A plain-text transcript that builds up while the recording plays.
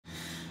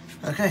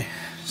Okay,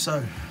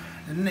 so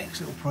the next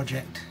little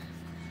project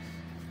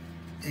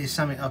is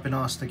something I've been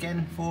asked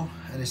again for,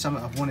 and it's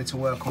something I've wanted to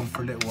work on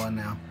for a little while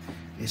now.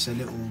 It's a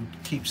little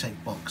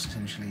keepsake box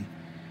essentially.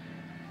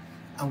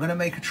 I'm going to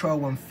make a trial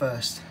one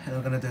first, and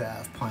I'm going to do it out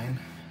of pine.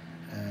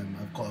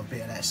 I've got a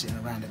bit of that sitting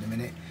around at the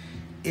minute.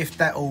 If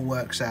that all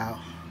works out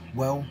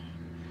well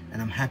and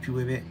I'm happy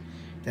with it,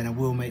 then I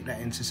will make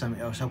that into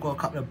something else. I've got a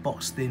couple of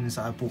box thins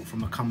that I bought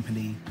from a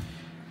company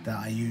that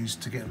I use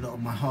to get a lot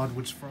of my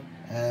hardwoods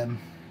from.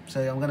 So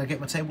I'm going to get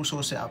my table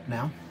saw set up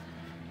now,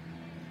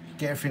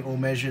 get everything all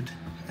measured,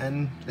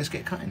 and let's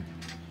get cutting.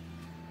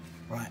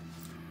 Right,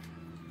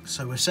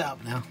 so we're set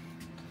up now.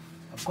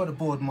 I've got a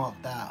board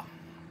marked out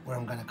where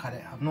I'm going to cut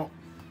it. I've not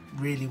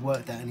really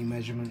worked out any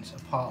measurements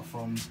apart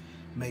from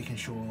making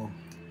sure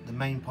the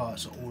main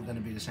parts are all going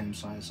to be the same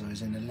size, so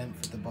as in the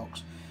length of the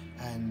box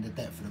and the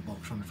depth of the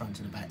box from the front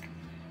to the back.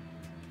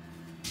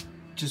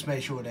 Just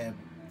make sure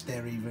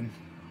they're even.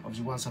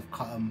 Obviously once I've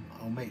cut them,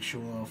 I'll make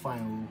sure our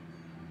final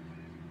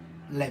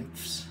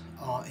lengths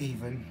are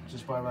even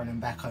just by running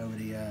back over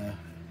the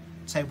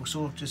table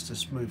saw just to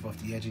smooth off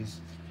the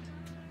edges.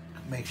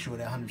 Make sure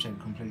they're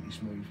 100% completely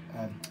smooth,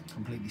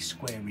 completely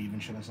square even,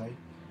 should I say.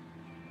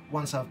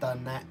 Once I've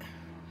done that,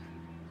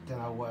 then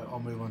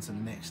I'll move on to the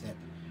next step.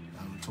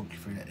 I'll talk you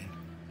through that then.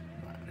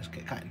 Right, let's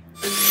get cutting.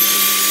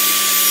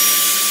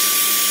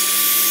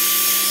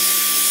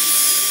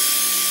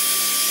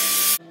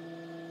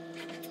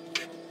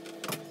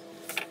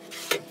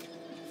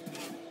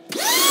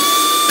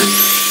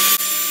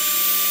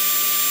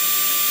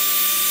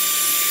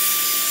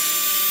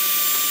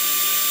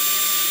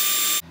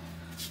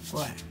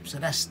 Right, so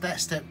that's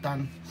that step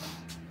done.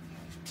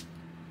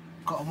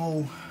 Got them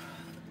all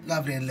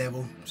lovely and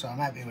level, so I'm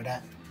happy with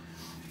that.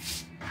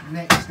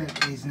 Next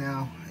step is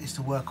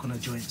to work on a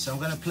joint. So I'm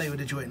going to play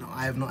with a joint that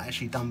I have not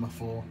actually done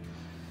before.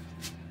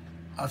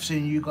 I've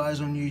seen you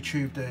guys on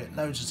YouTube do it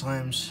loads of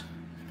times,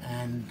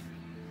 and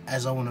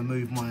as I want to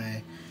move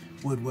my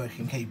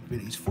woodworking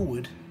capabilities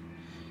forward,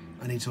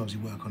 I need to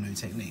obviously work on new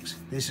techniques.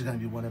 This is going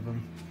to be one of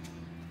them.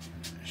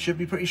 Should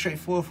be pretty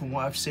straightforward from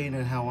what I've seen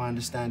and how I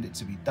understand it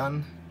to be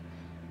done.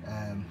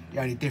 The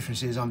only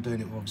difference is I'm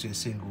doing it with obviously a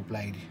single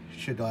blade.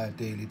 Should I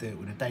ideally do it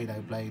with a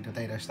dado blade, a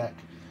dado stack,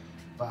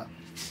 but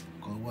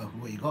got to work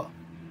with what you got.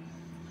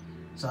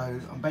 So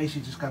I'm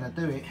basically just going to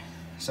do it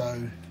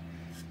so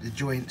the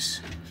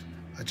joints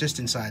are just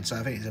inside. So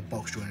I think it's a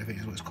box joint, I think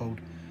is what it's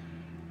called,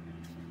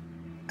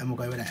 and we'll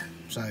go with that.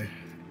 So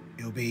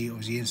it'll be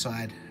obviously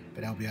inside,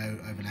 but they'll be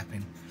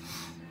overlapping.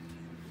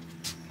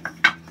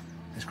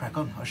 Let's crack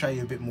on. I'll show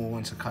you a bit more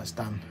once the cut's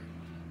done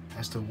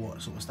as to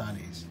what sort of style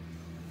it is.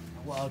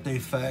 What I'll do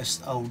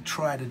first, I'll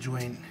try the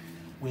joint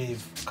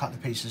with a couple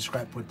of pieces of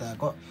scrap wood that I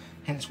got,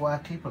 hence why I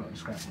keep a lot of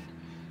scrap wood.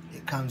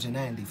 It comes in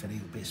handy for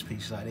little bits and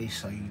pieces like this,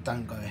 so you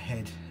don't go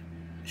ahead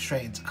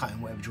straight into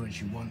cutting whatever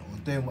joints you want or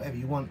doing whatever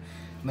you want,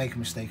 make a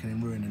mistake and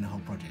then ruining the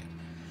whole project.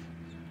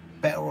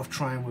 Better off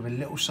trying with a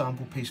little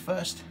sample piece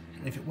first,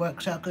 and if it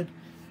works out good,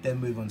 then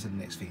move on to the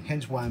next thing.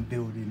 Hence why I'm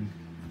building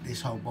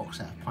this whole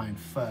box out of pine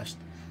first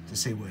to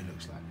see what it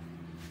looks like.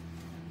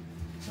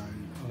 So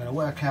I'm going to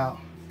work out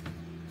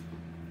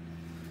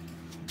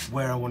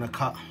where I want to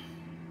cut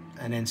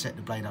and then set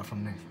the blade up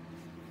from there.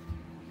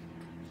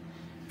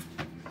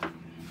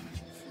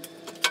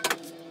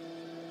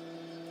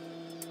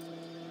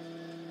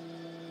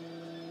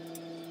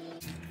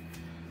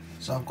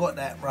 So I've got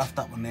that roughed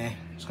up on there.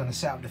 Just going to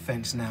set up the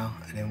fence now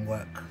and then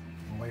work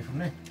away from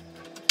there.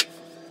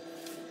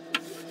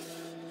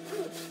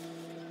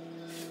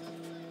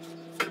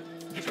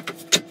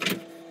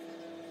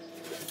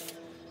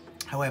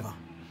 However,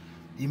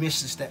 you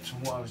missed the steps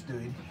from what I was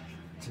doing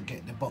to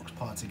get the box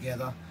part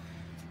together,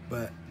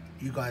 but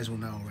you guys will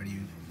know already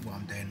what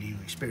I'm doing, you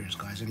experienced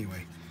guys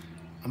anyway.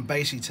 I'm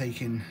basically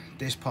taking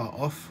this part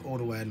off all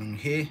the way along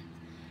here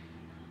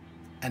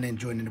and then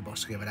joining the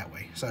box together that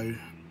way. So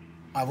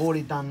I've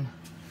already done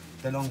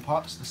the long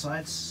parts, the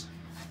sides,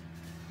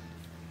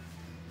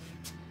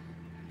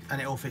 and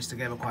it all fits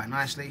together quite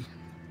nicely.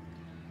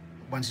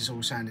 Once it's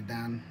all sanded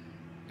down,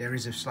 there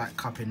is a slight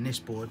cup in this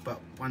board, but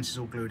once it's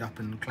all glued up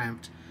and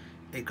clamped,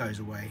 it goes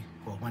away.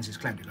 Well, once it's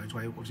clamped, it goes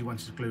away. Obviously,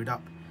 once it's glued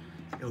up,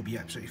 it'll be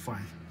absolutely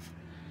fine.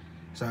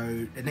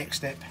 So the next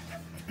step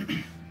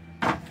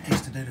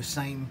is to do the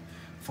same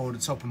for the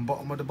top and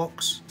bottom of the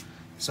box.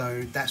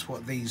 So that's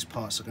what these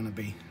parts are going to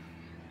be.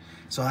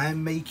 So I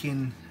am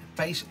making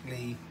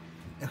basically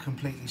a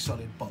completely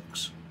solid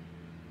box.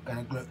 I'm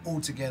going to glue it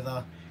all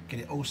together, get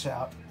it all set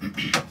up,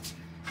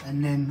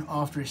 and then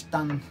after it's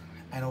done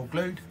and all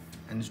glued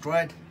and it's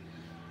dried,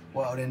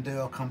 what I'll then do,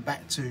 I'll come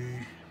back to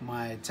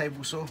my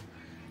table saw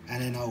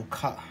and then I'll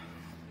cut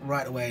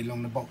right away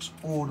along the box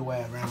all the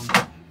way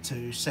around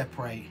to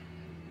separate,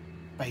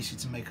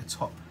 basically to make a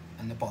top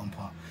and the bottom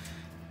part.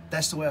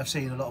 That's the way I've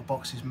seen a lot of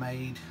boxes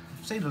made.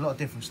 I've seen a lot of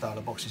different style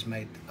of boxes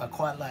made. I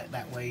quite like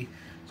that way.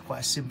 It's quite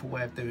a simple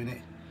way of doing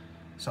it,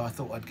 so I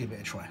thought I'd give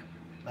it a try.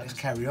 Let's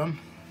carry on.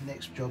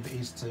 Next job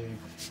is to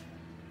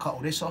cut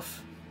all this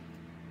off.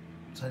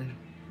 So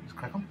let's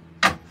crack on.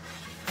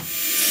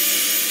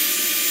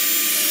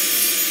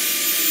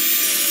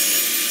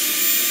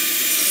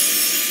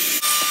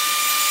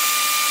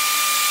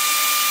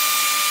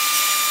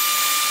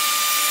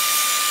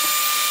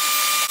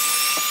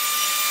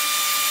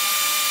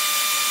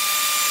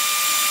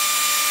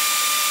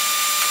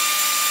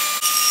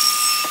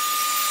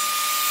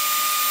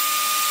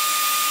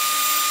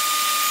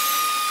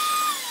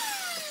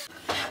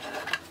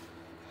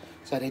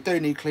 So they do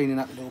need cleaning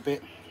up a little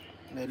bit.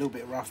 They're a little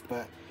bit rough,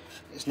 but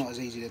it's not as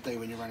easy to do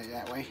when you run it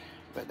that way.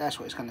 But that's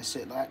what it's going to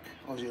sit like.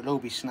 Obviously it'll all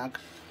be snug,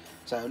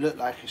 so it'll look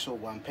like it's all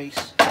one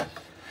piece.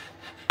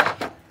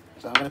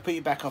 So I'm going to put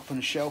you back up on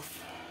the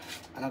shelf,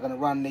 and I'm going to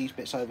run these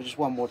bits over just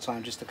one more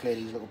time just to clear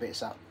these little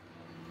bits up.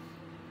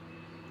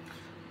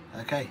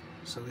 Okay,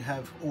 so we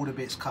have all the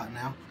bits cut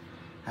now.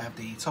 I have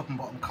the top and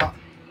bottom cut,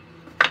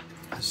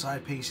 the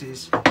side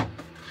pieces,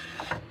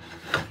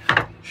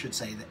 should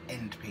say the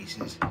end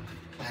pieces,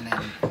 and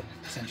then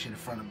essentially the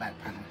front and back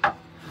panel.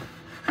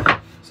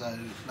 So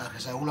like I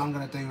say, all I'm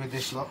going to do with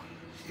this lot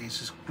is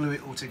just glue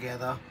it all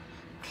together,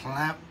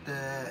 clamp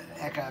the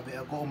heck out of it.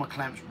 I've got all my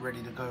clamps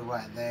ready to go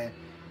right there,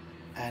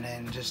 and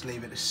then just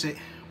leave it to sit.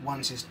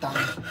 Once it's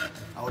done,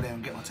 I'll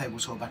then get my table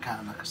saw back out,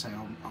 and like I say,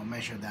 I'll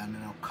measure it down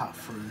and I'll cut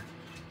through.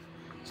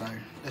 So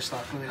let's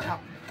start gluing it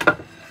up.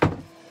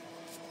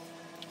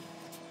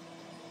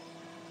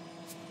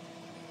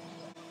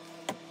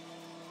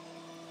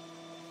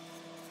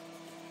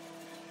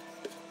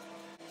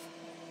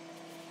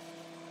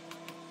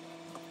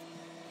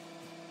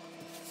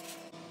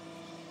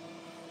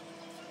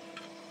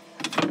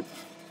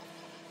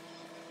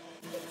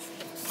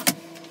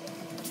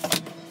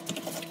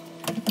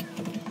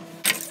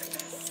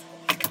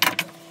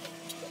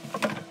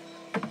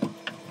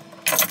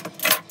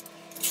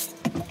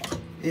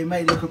 It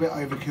may look a bit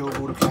overkill with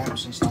all the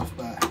clamps and stuff,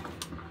 but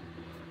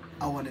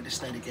I wanted to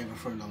stay together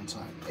for a long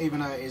time. Even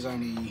though it is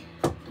only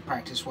the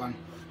practice one,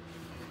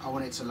 I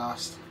want it to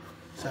last.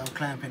 So I'm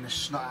clamping the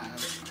snot out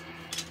of it.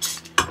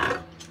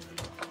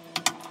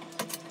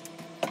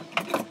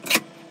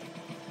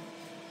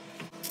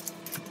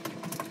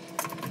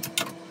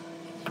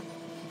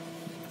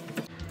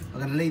 I'm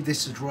going to leave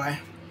this to dry,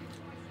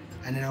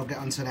 and then I'll get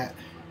onto that.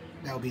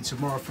 That'll be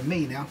tomorrow for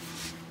me now,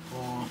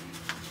 or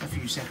a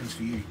few seconds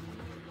for you.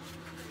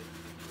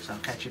 So I'll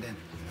catch you then.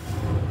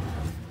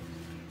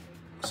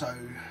 So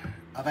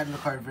I've had a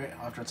look over it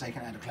after I've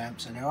taken out the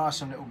clamps, and there are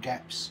some little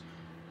gaps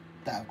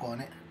that I've got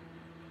on it.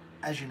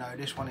 As you know,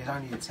 this one is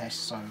only a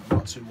test, so I'm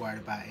not too worried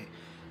about it.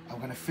 I'm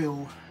going to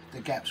fill the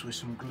gaps with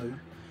some glue,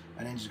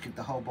 and then just give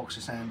the whole box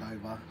of sand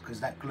over, because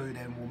that glue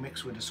then will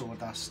mix with the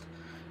sawdust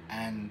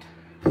and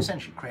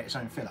essentially create its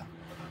own filler.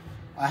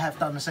 I have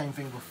done the same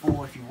thing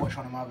before if you watch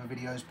one of my other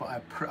videos,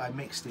 but I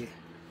mixed it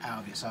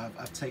out of it. So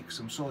I've taken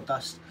some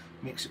sawdust,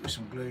 mix it with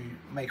some glue,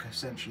 make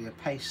essentially a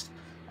paste,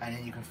 and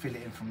then you can fill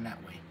it in from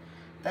that way.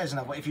 There's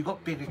another way. If you've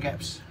got bigger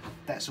gaps,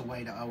 that's a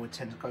way that I would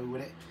tend to go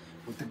with it.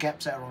 With the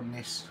gaps that are on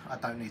this, I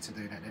don't need to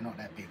do that, they're not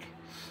that big.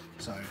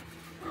 So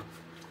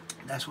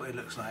that's what it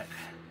looks like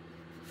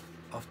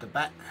off the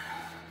bat.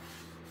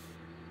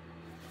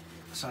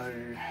 So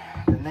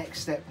the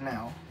next step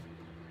now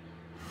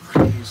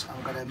is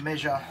I'm going to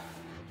measure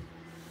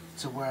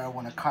to where I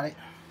want to cut it,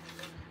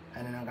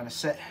 and then I'm going to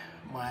set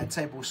my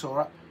table saw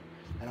up,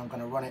 and I'm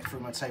going to run it through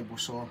my table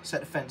saw,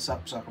 set the fence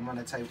up so I can run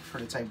the table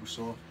through the table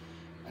saw,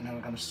 and then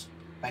I'm going to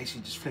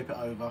basically just flip it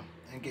over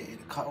and get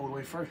it cut all the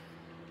way through.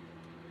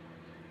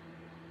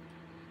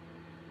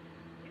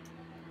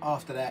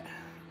 After that,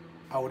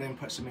 I will then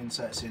put some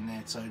inserts in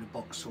there so the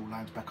box all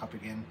lines back up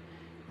again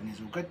and it's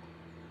all good.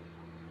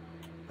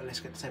 But let's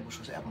get the table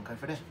saw set up and go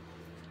for there.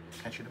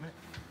 Catch you in a minute.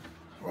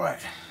 Right,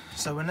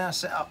 so we're now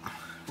set up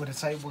with a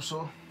table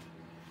saw.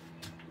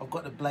 I've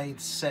got the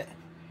blades set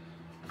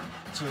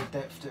to a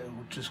depth that it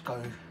will just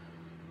go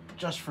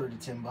just through the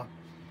timber,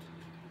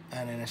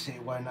 and then I see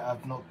it won't.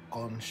 I've not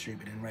gone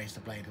stupid and raised the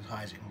blade as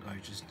high as it can go.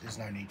 Just there's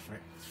no need for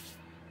it.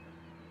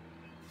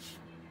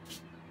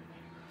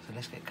 So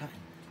let's get cutting.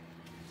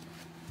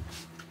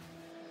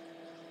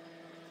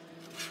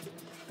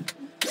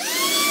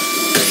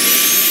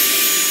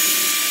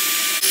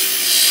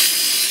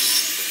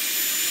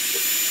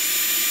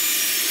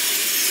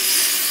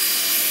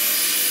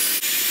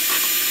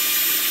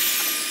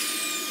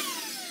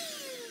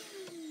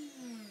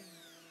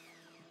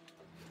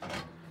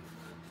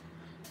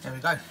 There we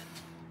go,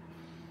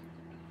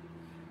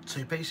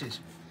 2 pieces.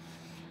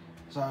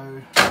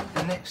 So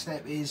the next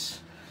step is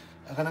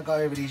I'm going to go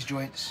over these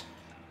joints,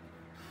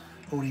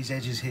 all these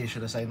edges here,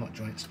 should I say, not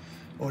joints,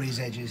 all these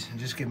edges, and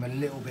just give them a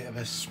little bit of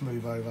a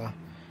smooth over.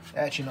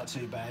 They're actually not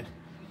too bad,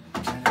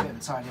 and a bit of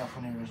a tidy up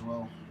on here as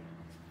well.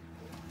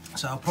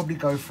 So I'll probably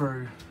go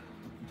through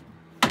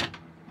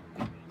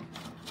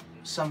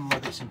some of my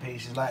bits and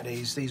pieces like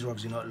these. These are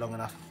obviously not long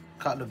enough,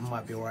 a couple of them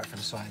might be alright for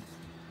the side,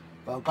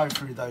 but I'll go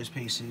through those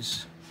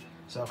pieces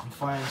so I can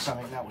find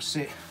something that will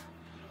sit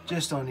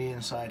just on the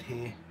inside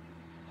here,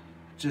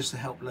 just to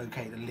help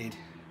locate the lid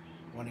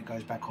when it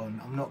goes back on.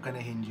 I'm not going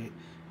to hinge it.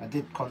 I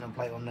did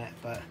contemplate on that,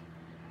 but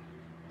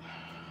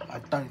I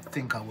don't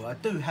think I will. I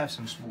do have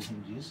some small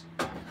hinges,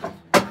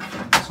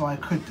 so I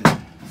could do,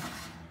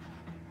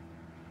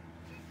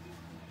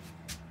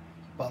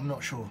 but I'm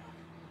not sure.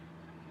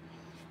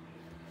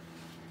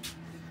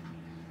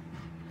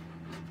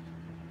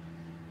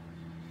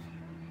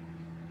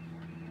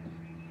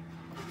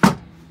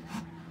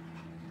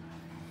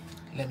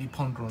 Let me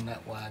ponder on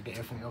that while I get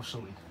everything else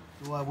sorted.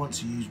 Do I want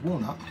to use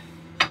walnut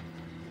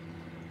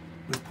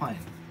with pine?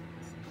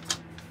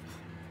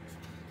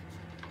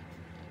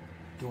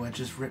 do I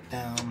just rip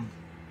down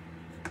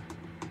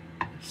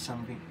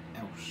something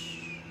else?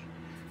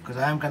 Because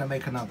I am going to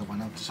make another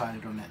one. I've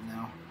decided on that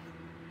now,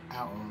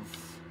 out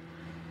of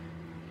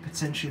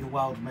potentially the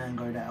wild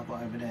mango that I've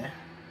got over there,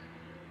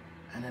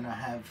 and then I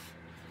have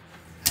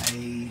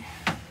a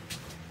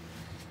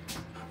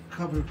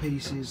couple of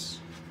pieces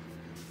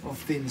of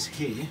thins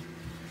here,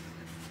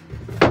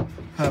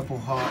 purple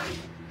heart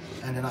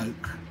and an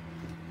oak.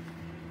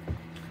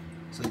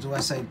 So do I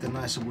save the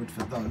nicer wood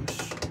for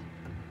those?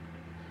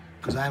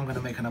 Because I am going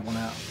to make another one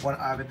out,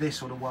 either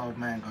this or the wild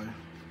mango,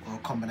 or a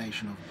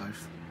combination of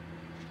both.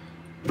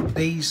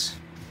 These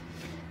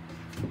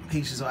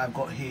pieces that I've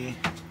got here,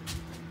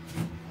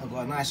 I've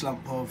got a nice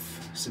lump of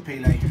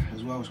sapele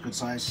as well, it's good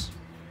size,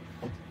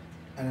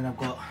 and then I've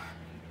got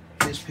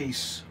this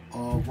piece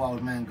of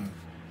wild mango,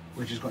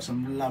 which has got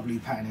some lovely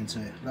pattern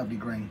into it, lovely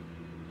grain.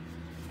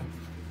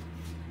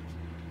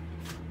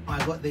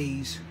 I got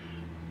these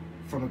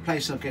from a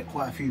place I get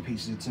quite a few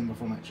pieces of timber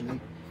from, actually.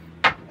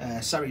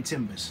 Surrey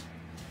Timbers,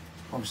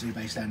 obviously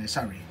based down in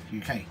Surrey,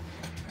 UK.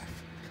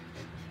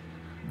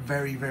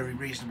 Very, very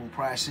reasonable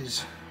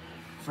prices,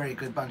 very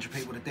good bunch of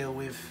people to deal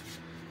with.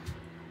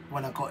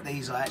 When I got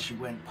these, I actually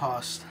went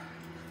past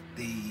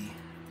the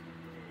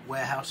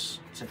warehouse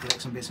to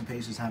collect some bits and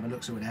pieces and have a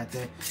look, see what they had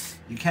there.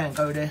 You can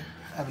go there,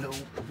 have a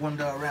little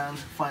wander around,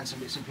 find some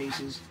bits and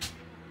pieces,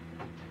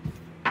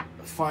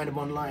 find them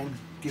online,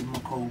 give them a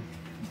call,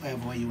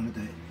 whatever way you want to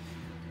do it.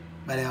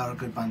 But they are a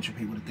good bunch of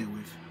people to deal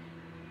with.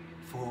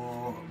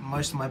 For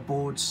most of my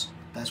boards,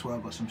 that's where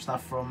I've got some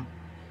stuff from.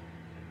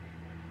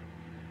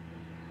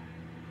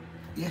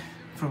 Yeah,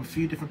 from a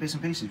few different bits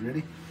and pieces,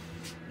 really.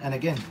 And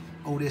again,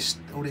 all these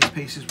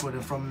pieces were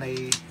from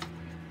the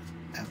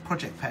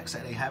project packs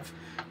that they have,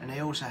 and they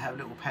also have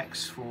little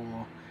packs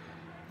for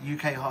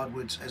UK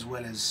hardwoods as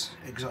well as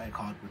exotic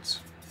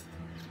hardwoods.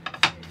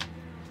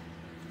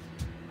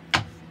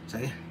 So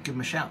yeah, give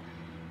them a shout.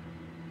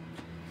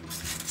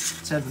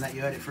 Tell them that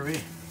you heard it through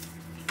here.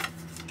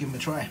 Give them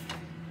a try.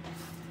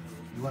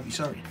 You won't be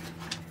sorry.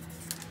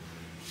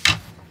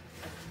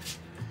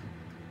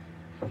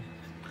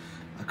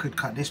 I could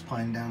cut this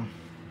pine down.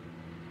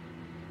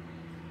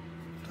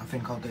 I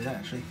think I'll do that,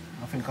 actually.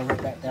 I think I'll rip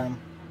that down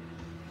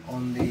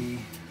on the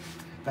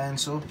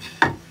bandsaw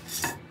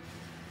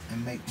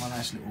and make my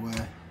nice little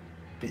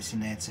bits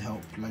in there to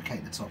help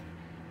locate the top.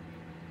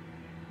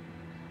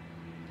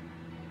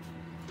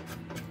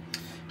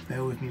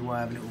 Bear with me while I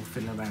have a little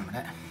fiddle around with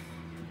that.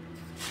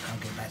 I'll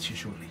get back to you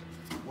shortly.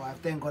 What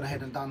I've then gone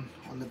ahead and done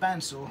on the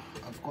bandsaw,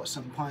 I've got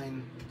some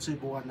pine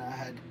 2x1 that I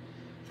had,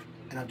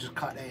 and I've just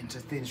cut that into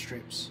thin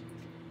strips,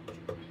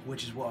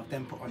 which is what I've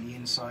then put on the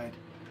inside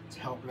to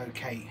help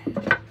locate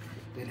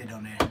the lid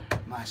on there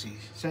nicely.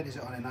 Set it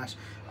on there nice.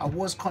 I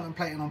was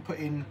contemplating on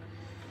putting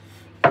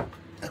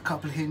a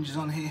couple of hinges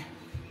on here.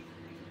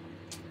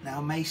 Now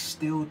I may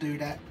still do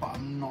that, but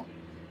I'm not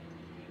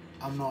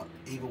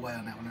either way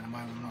on that one at the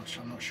moment.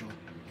 I'm not sure.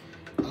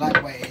 I like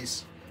the way it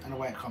is and the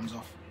way it comes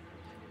off.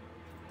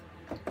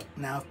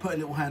 Now I've put a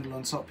little handle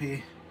on top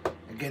here.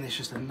 Again, it's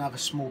just another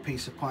small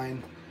piece of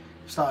pine.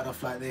 Started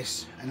off like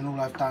this, and then all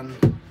I've done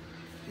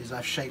is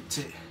I've shaped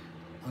it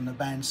on the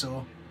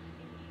bandsaw.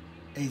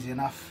 Easy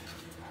enough.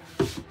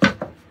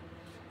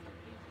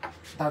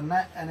 Done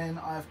that, and then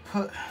I've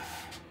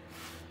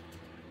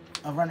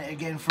run it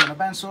again through the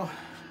bandsaw.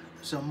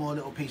 Some more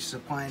little pieces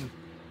of pine,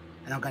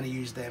 and I'm going to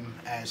use them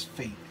as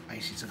feet,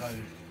 basically, to go.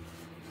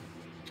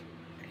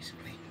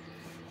 Basically.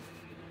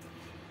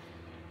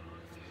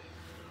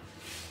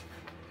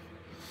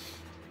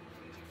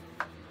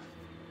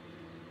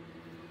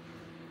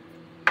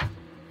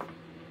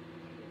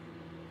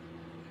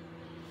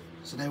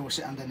 So they will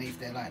sit underneath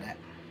there like that.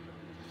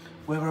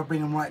 Whether I bring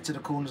them right to the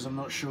corners, I'm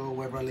not sure.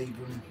 Whether I leave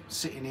them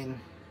sitting in,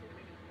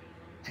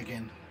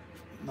 again,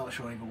 not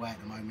sure either way at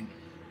the moment.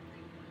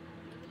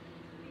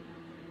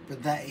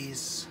 But that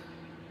is,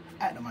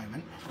 at the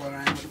moment, where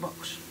I am with the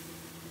box.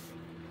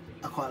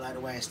 I quite like the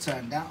way it's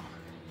turned out.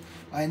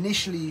 I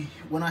initially,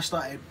 when I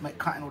started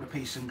cutting all the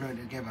pieces and gluing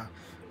it together,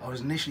 I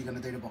was initially going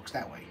to do the box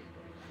that way.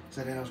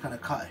 So then I was going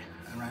to cut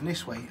it around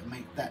this way and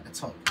make that the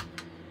top.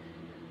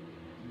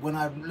 When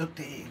I looked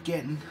at it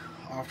again,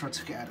 after I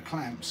took it out of the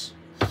clamps,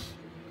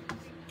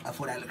 I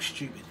thought that looked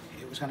stupid.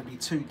 It was going to be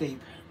too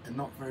deep and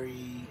not very...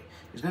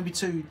 It was going to be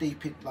too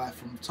deep, like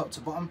from top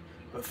to bottom,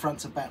 but front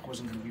to back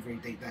wasn't going to be very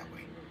deep that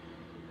way.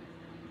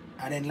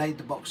 I then laid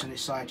the box on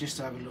its side just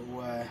to have a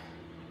little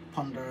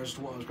ponder as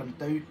to what I was going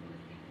to do,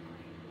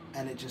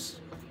 and it just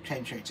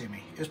came straight to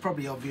me. It was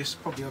probably obvious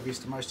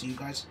to most of you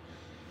guys,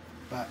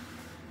 but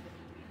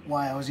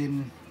while I was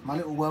in my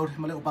little world,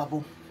 my little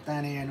bubble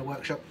down here in the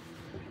workshop,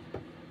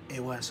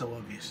 it weren't so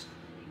obvious.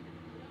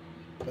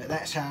 But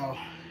that's how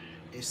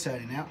it's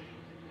turning out.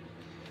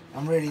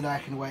 I'm really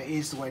liking the way it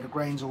is, the way the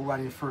grain's all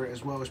running through it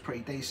as well is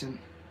pretty decent.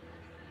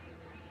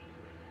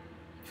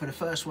 For the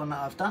first one that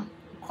I've done,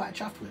 I'm quite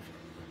chuffed with.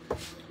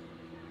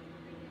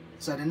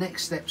 So the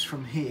next steps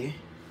from here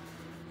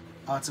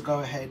are to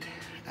go ahead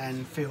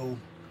and fill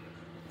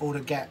all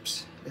the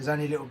gaps. There's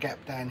only a little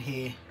gap down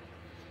here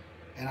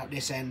and up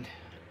this end.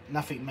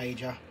 nothing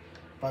major,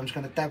 but I'm just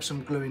going to dab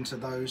some glue into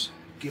those,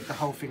 give the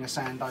whole thing a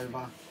sand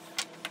over.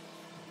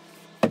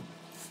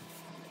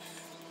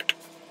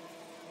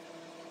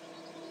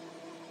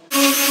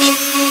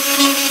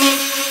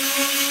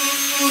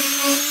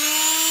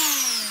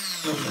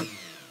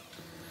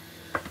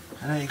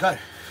 And there you go.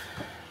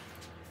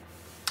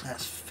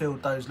 That's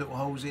filled those little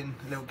holes in,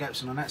 little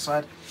gaps in on that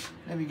side.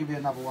 Let me give you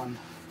another one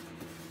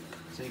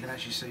so you can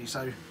actually see.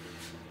 So if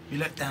you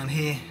look down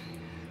here,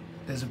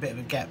 there's a bit of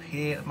a gap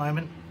here at the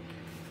moment.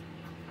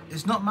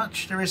 It's not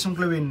much, there is some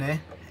glue in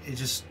there. It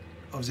just,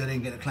 obviously I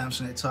didn't get the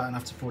clamps on it tight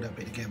enough to pull that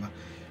bit together.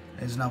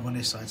 There's another on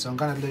this side. So I'm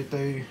going to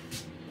do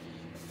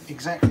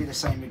exactly the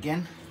same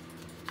again.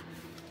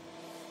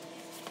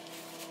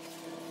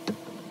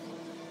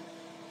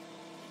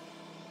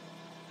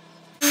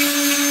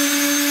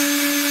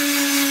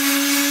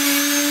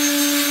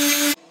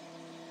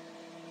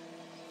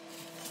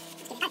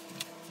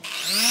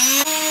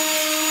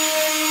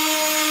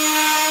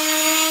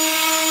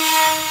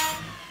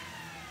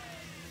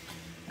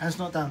 That's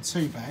not done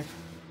too bad,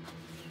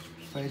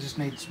 but it just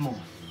needs more.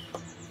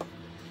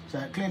 So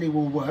it clearly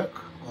will work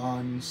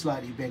on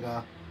slightly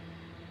bigger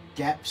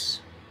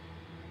gaps,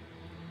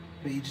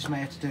 but you just may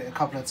have to do it a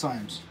couple of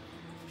times.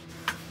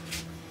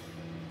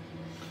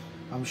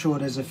 I'm sure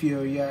there's a few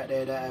of you out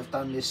there that have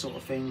done this sort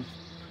of thing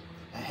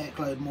a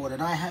heckload more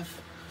than I have.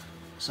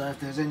 So if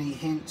there's any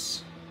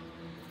hints,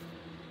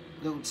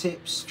 little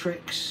tips,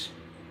 tricks,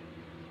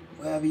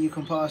 whatever you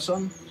can pass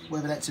on,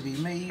 whether that to be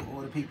me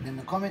or the people in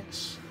the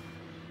comments,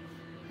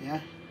 yeah,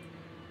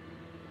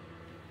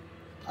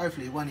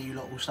 hopefully one of you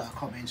lot will start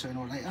commenting sooner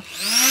or later. So,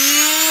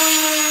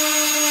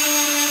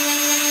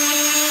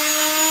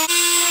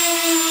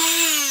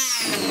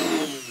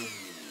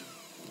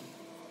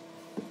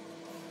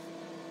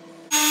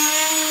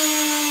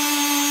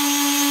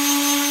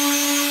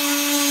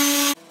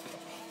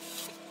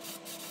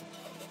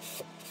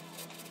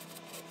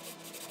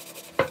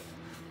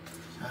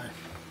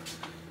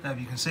 I don't know if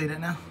you can see that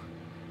now.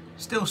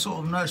 Still sort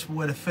of noticeable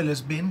where the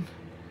filler's been,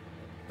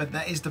 but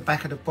that is the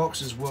back of the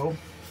box as well.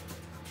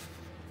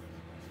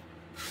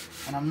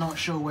 And I'm not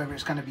sure whether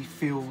it's going to be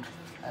filled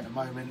at the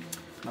moment,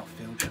 not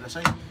filled should I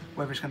say,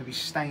 whether it's going to be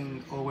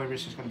stained or whether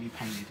it's just going to be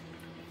painted.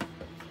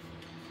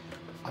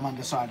 I'm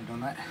undecided on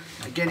that.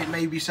 Again, it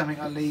may be something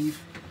I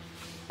leave,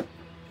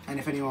 and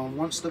if anyone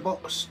wants the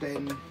box,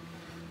 then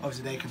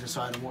obviously they can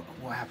decide on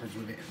what happens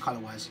with it colour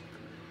wise.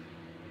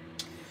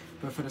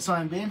 But for the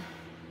time being,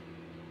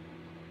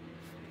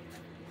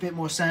 a bit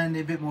more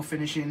sanding, a bit more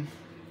finishing,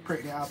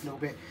 pretty it up a little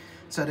bit.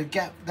 So the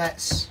gap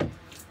that's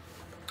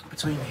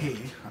between here,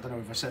 I don't know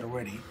if I said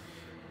already,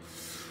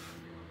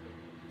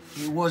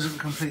 it wasn't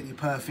completely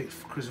perfect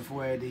because of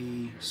where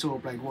the saw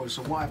blade was.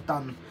 So what I've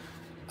done,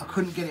 I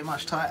couldn't get it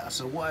much tighter,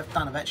 so what I've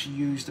done, I've actually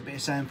used a bit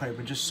of sandpaper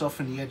and just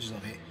softened the edges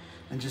of it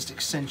and just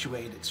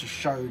accentuated it to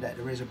show that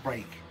there is a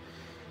break.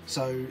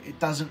 So it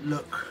doesn't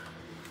look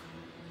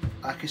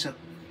like it's like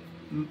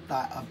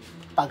I've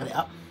buggered it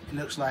up. It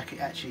looks like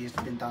it actually has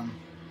been done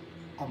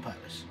on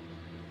purpose.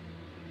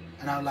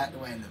 And I like the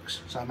way it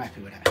looks, so I'm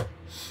happy with that.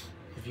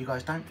 If you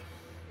guys don't,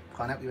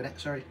 can't help you with that,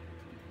 sorry.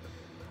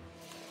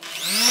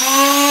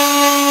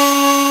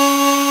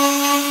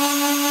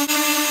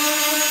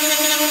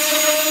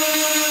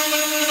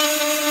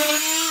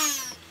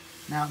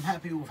 Now I'm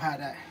happy with how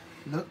that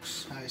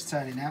looks, how it's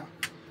turning out.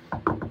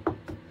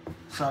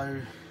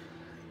 So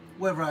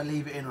whether I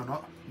leave it in or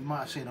not, you might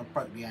have seen I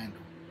broke the handle.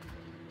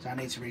 So I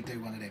need to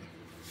redo one of them.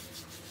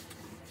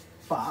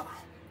 But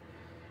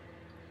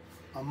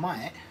I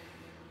might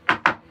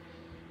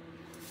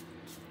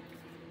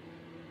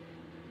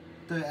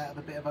do it out of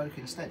a bit of oak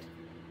instead.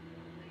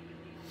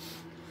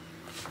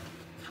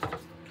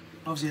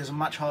 Obviously there's a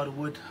much harder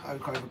wood,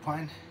 oak over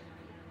pine.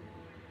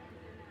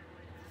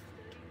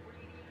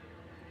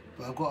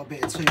 But I've got a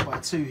bit of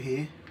 2x2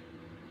 here,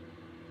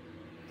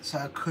 so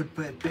I could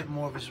put a bit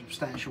more of a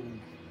substantial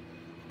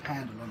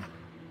handle on it.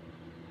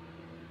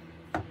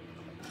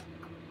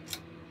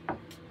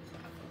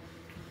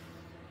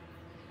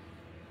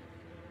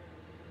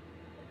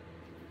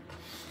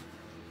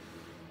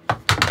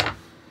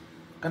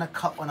 I'm going to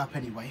cut one up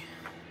anyway,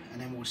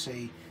 and then we'll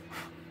see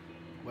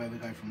where we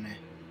go from there.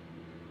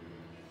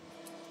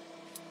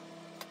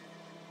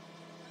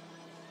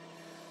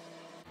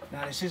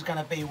 Now this is going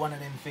to be one of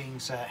them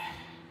things that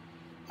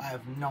I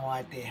have no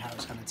idea how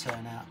it's going to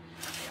turn out.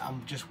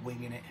 I'm just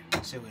winging it,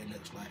 see what it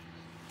looks like.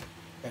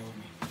 Bear with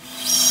me.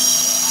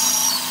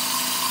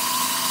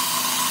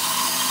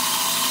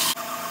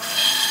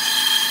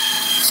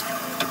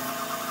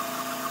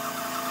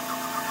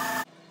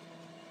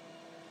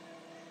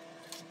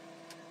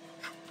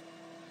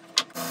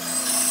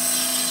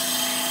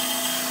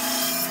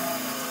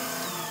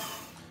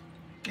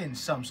 Getting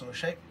some sort of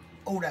shape.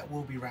 All that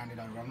will be rounded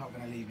over. I'm not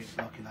going to leave it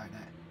blocky like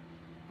that.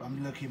 But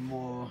I'm looking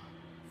more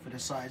for the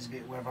sides of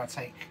it, whether I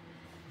take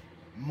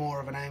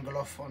more of an angle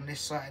off on this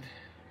side,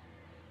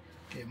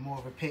 get more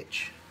of a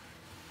pitch.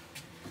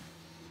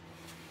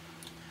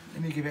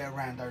 Let me give it a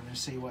round over and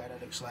see what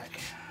that looks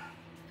like.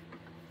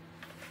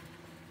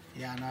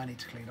 Yeah, I know I need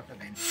to clean up the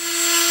vent.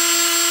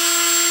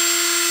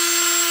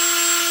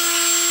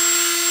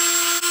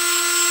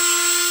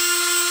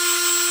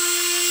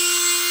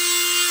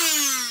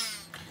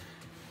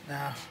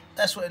 Now,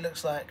 that's what it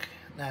looks like.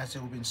 Now it's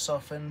all been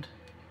softened,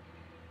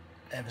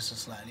 ever so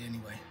slightly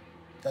anyway.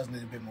 Does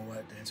need a bit more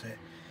work doing to it.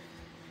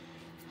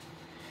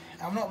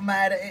 I'm not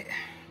mad at it,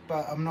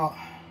 but I'm not...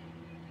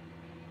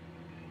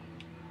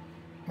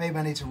 Maybe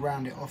I need to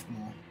round it off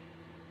more.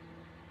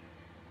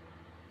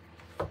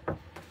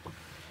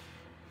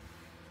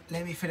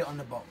 Let me fit it on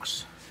the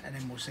box and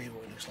then we'll see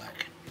what it looks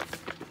like.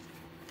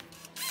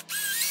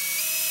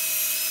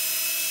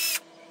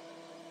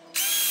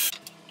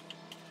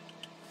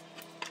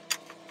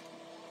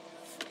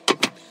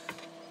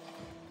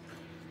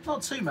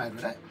 Not too mad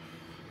with that.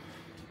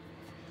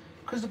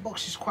 Because the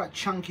box is quite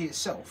chunky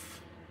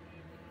itself,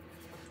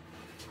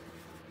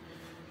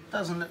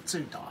 doesn't look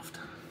too daft.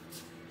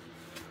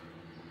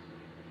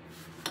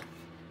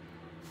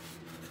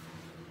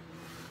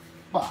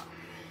 But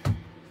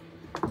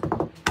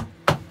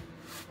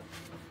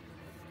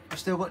I've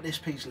still got this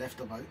piece left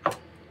of oak,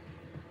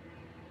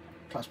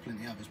 plus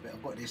plenty others, but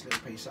I've got this little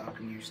piece that I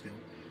can use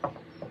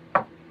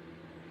still.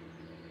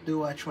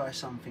 Do I try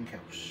something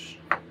else?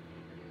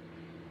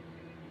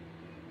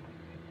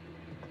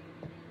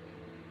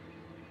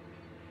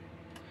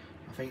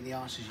 I think the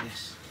answer is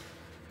yes,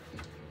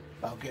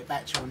 but I'll get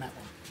back to you on that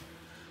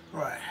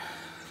one. Right,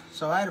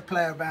 so I had to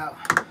play about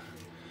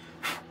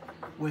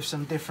with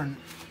some different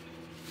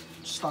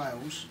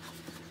styles,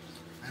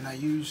 and I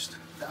used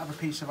the other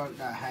piece of oak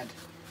that I had,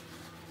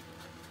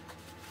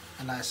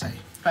 and like I say,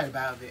 played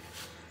about with it,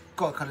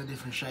 got a couple of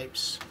different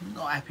shapes,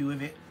 not happy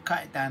with it,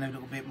 cut it down a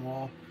little bit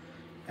more,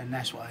 and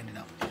that's what I ended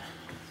up with.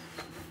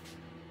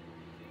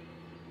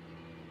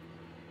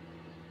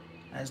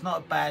 And it's not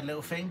a bad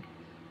little thing,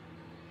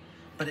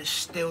 but it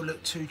still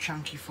looked too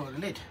chunky for a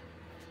lid.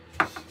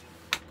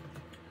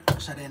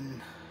 So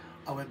then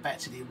I went back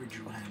to the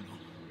original handle,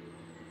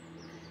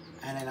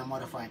 and then I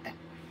modified that.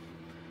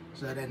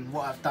 So then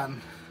what I've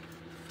done,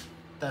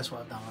 that's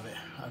what I've done with it.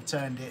 I've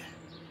turned it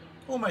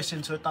almost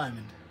into a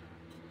diamond.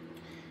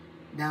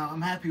 Now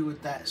I'm happy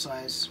with that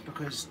size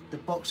because the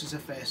box is a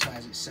fair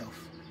size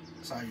itself.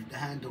 So the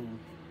handle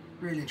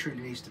really and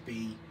truly needs to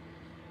be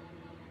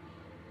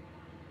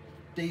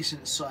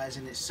decent size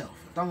in itself.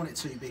 I don't want it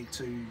too big,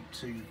 too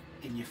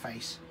in your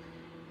face,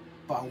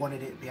 but I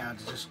wanted it to be able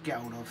to just get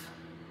hold of,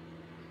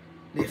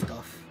 lift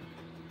off.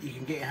 You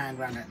can get your hand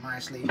around that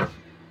nicely,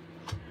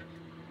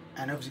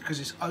 and obviously because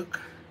it's oak,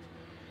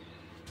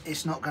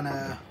 it's not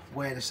gonna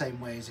wear the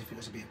same way as if it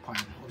was a bit of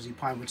pine. Obviously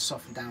pine would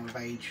soften down with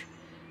age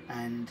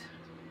and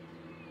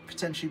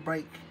potentially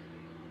break,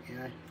 you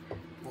know,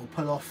 or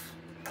pull off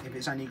if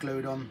it's only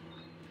glued on.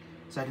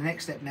 So the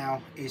next step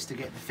now is to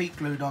get the feet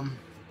glued on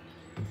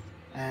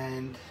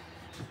and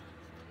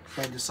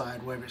then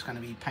decide whether it's going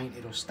to be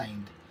painted or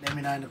stained. Let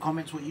me know in the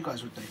comments what you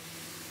guys would do.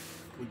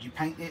 Would you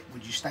paint it?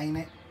 Would you stain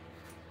it?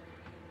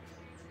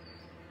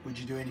 Would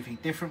you do anything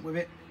different with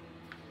it?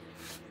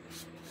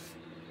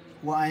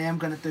 What I am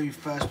going to do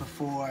first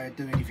before I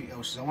do anything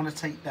else is I want to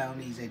take down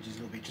these edges a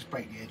little bit, just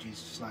break the edges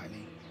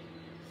slightly.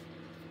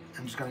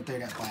 I'm just going to do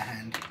that by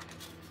hand.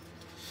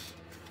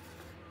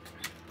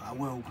 But I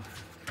will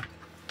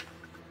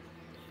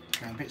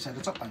go and bit so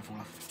the top don't fall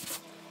off.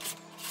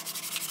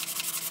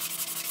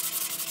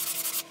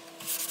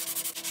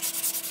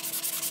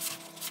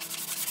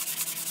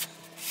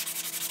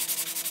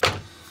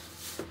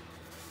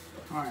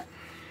 Alright,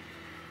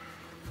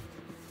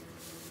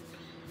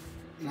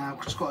 now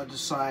I've just got to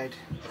decide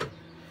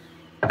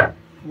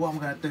what I'm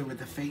going to do with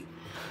the feet,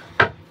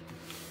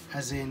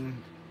 as in,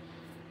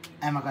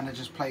 am I going to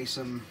just play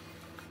some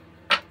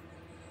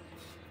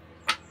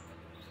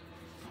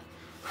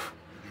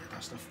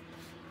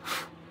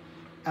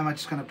am I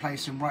just going to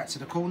place them right to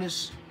the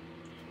corners,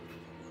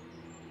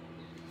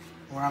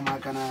 or am I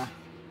going to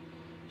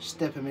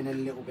step them in a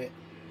little bit?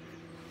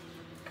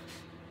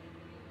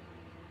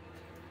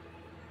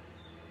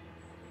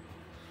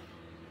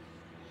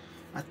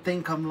 I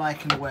think I'm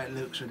liking the way it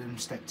looks with them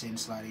stepped in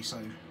slightly, so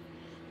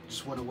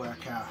just want to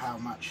work out how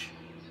much,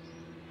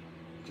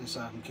 just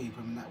so I can keep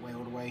them that way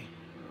all the way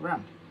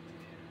around.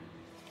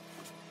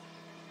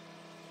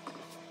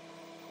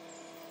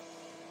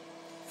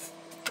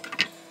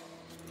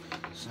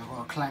 So I've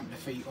got to clamp the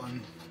feet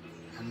on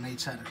and they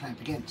turn the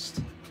clamp against.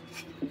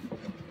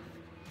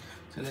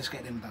 So let's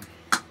get them done.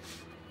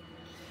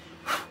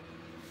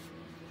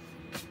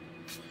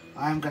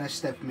 I am going to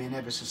step them in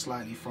ever so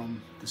slightly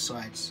from the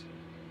sides.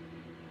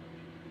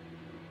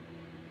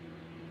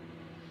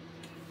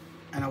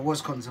 And I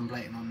was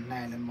contemplating on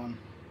nailing them on,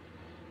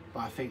 but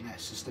I think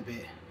that's just a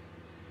bit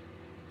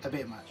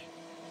much.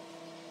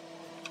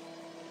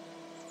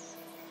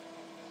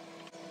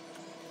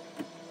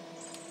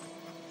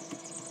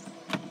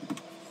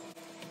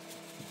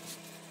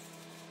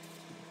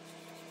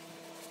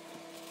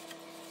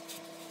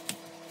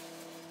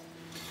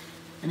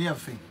 And the other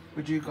thing,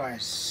 would you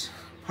guys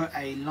put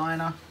a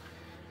liner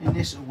in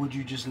this, or would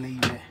you just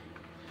leave it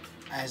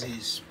as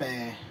is,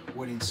 bare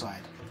wood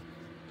inside?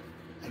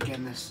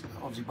 again, this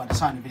obviously by the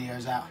time the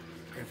video's out,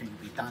 everything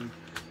will be done.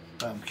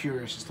 But I'm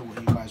curious as to what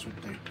you guys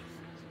would do.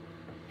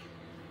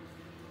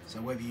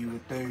 So whether you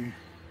would do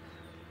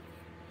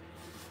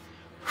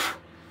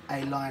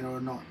a liner or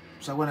not.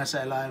 So when I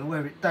say a liner,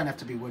 whether it don't have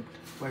to be wood,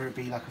 whether it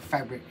be like a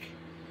fabric,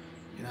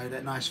 you know,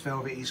 that nice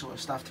velvety sort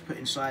of stuff to put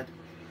inside.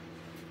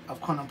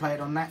 I've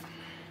contemplated on that.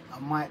 I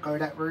might go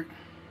that route.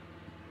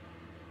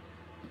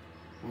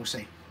 We'll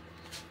see.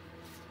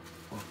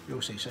 Well,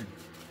 you'll see soon.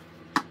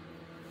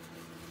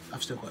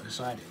 I've still got to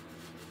decide it.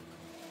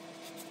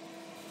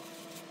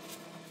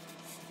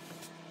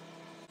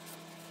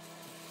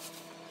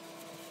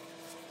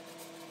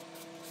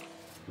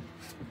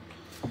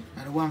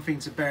 Now the one thing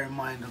to bear in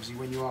mind, obviously,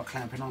 when you are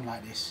clamping on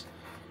like this,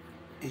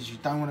 is you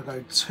don't want to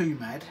go too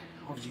mad.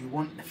 Obviously you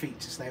want the feet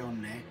to stay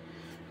on there,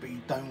 but you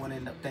don't want to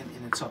end up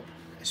denting the top.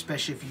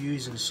 Especially if you're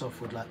using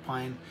softwood like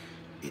pine,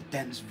 it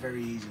dents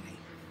very easily.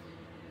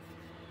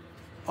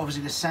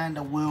 Obviously the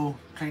sander will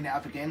clean it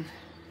up again,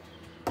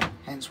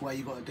 hence why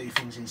you've got to do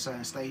things in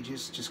certain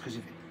stages, just because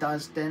if it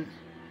does dent,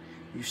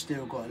 you've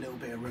still got a little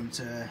bit of room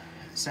to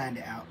sand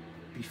it out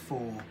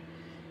before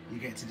you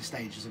get to the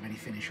stages of any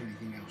finish or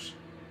anything else.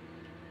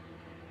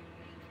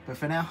 But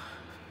for now,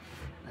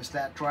 let's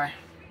let it dry.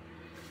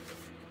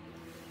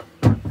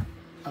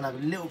 I'll have a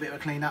little bit of a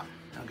clean up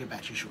and I'll get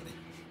back to you shortly.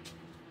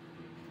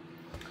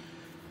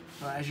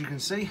 Right, as you can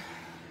see,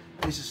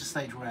 this is the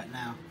stage we're at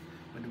now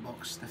with the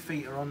box. The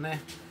feet are on there.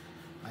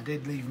 I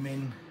did leave them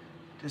in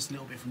just a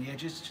little bit from the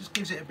edges, just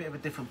gives it a bit of a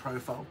different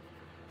profile.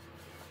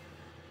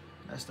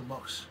 That's the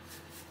box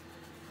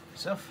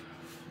itself,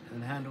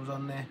 and the handle's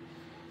on there.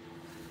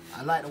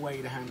 I like the way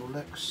the handle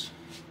looks.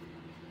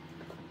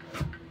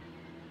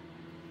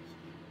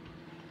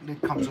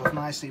 Lid comes off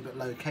nicely but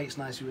locates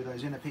nicely with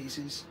those inner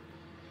pieces.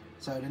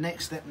 So the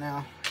next step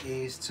now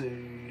is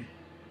to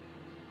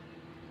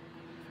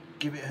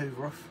give it a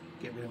hoover off,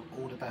 get rid of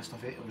all the dust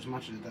off it, or as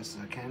much of the dust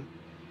as I can,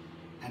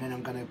 and then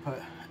I'm going to put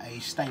a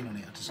stain on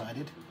it. I've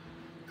decided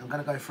I'm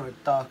going to go for a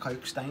dark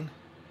oak stain,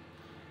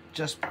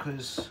 just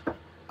because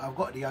I've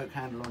got the oak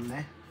handle on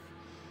there,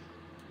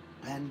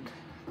 and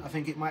I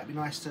think it might be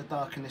nice to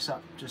darken this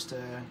up just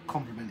to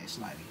complement it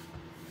slightly.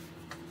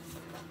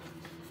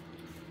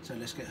 So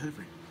let's get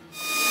hoovering.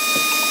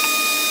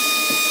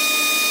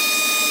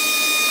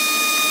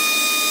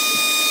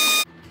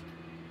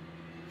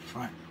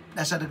 Right,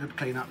 that's had a good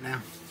clean up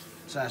now,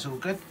 so that's all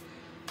good.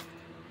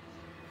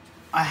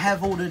 I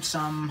have ordered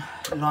some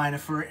liner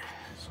for it,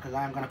 because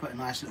I am going to put a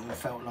nice little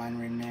felt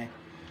liner in there.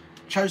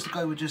 Chose to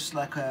go with just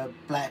like a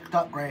black,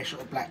 dark greyish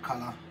or black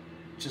colour,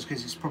 just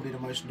because it's probably the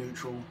most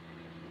neutral.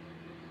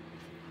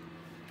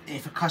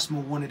 If a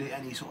customer wanted it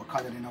any sort of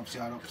colour, then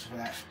obviously I'd opt for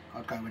that.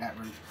 I'd go with that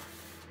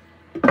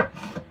route.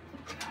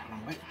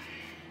 Wrong way.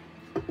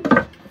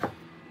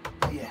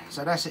 But yeah,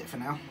 so that's it for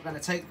now. I'm going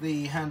to take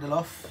the handle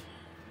off,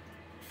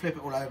 flip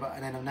it all over,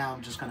 and then now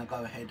I'm just going to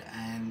go ahead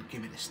and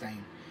give it a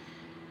stain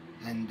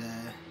and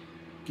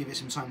give it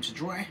some time to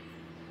dry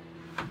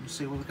and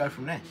see where we go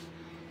from there.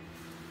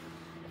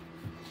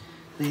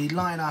 The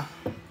liner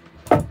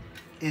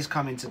is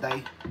coming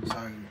today,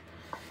 so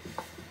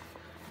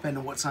depending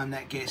on what time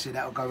that gets here,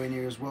 that'll go in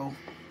here as well.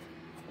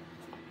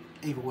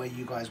 Either way,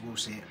 you guys will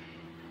see it.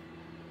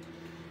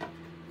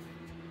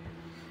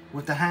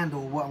 With the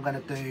handle, what I'm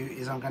going to do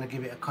is I'm going to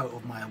give it a coat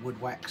of my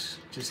wood wax,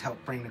 just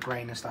help bring the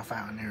grain and stuff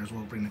out in there as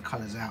well, bring the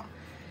colours out.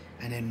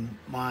 And then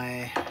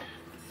my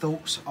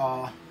thoughts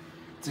are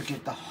to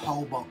give the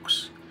whole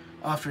box,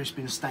 after it's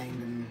been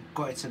stained and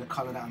got it to the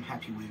colour that I'm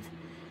happy with,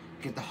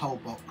 give the whole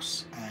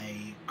box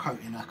a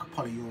coating like a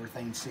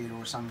polyurethane sealer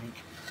or something,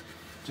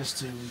 just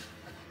to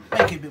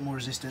make it a bit more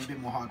resistant, a bit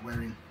more hard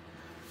wearing,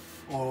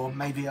 or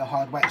maybe a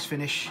hard wax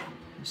finish,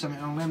 something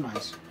along them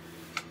lines.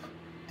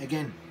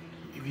 Again,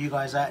 if you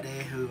guys out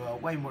there who are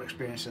way more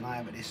experienced than I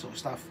am at this sort of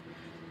stuff,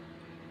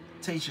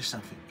 teach us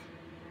something.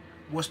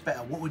 What's better?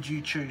 What would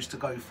you choose to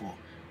go for?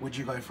 Would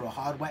you go for a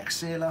hard wax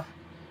sealer,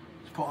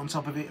 put on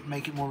top of it,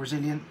 make it more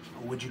resilient,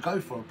 or would you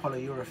go for a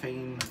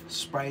polyurethane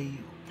spray,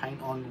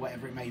 paint on,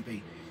 whatever it may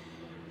be?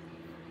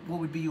 What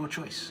would be your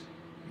choice?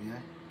 You know?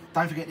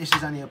 Don't forget, this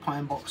is only a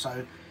pine box,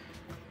 so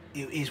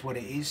it is what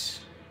it is.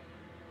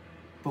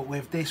 But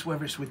with this,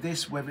 whether it's with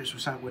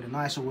something with the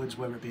nicer woods,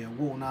 whether it be a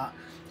walnut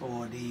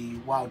or the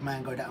wild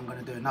mango that I'm going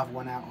to do another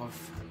one out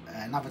of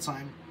another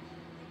time,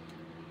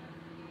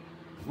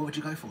 what would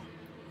you go for?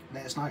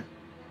 Let us know.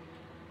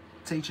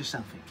 Teach us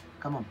something.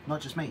 Come on,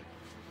 not just me.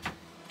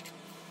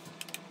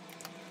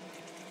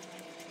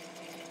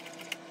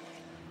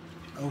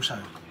 Also,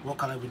 what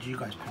colour would you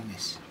guys paint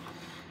this?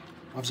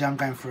 Obviously I'm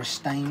going for a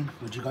stain.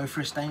 Would you go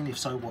for a stain? If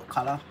so, what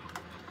colour?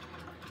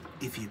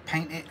 If you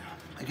paint it,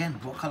 again,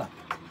 what colour?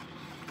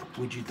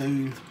 Would you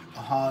do a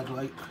hard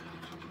oak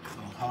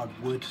or hard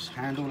wood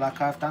handle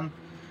like I've done?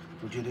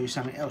 Would you do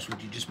something else?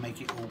 Would you just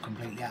make it all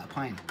completely out of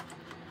pine?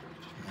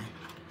 Yeah.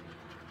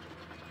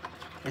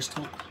 Let's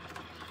talk.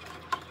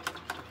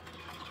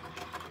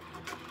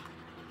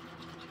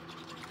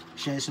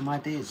 Share some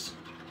ideas.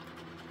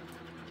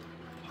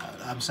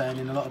 I'm saying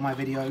in a lot of my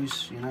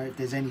videos, you know, if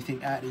there's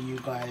anything out there you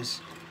guys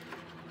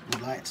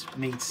would like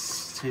me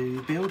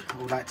to build,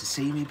 or would like to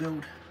see me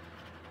build,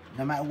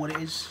 no matter what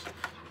it is.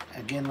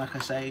 Again, like I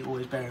say,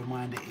 always bear in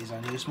mind it is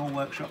only a small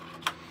workshop.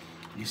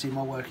 You see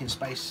my working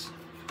space,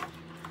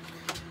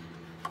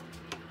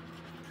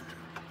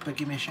 but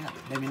give me a shout,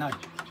 let me know.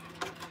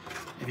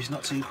 If it's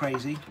not too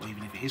crazy, or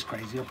even if it is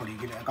crazy, I'll probably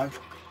give it a go.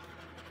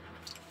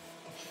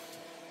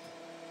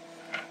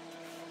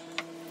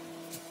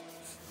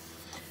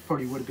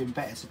 Probably would have been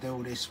better to do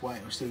all this while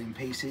it was still in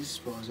pieces,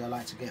 because I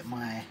like to get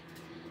my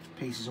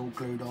pieces all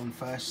glued on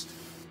first.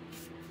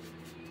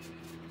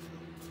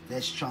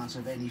 Less chance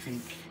of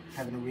anything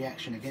having a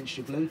reaction against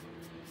your glue.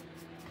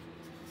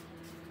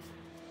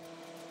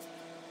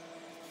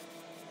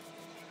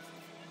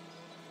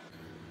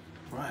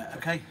 Right,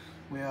 okay,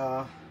 we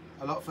are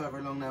a lot further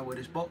along now with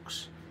this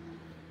box.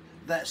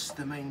 That's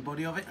the main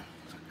body of it.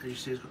 As you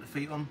see, it's got the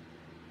feet on,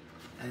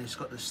 and it's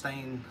got the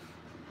stain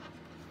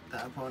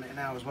that I put on it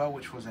now as well,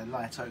 which was a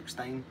light oak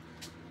stain.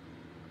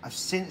 I've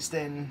since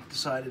then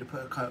decided to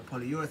put a coat of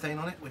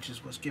polyurethane on it, which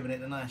is what's giving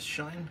it a nice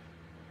shine.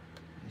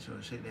 You sort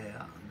of see there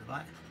in the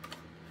light.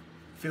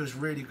 Feels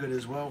really good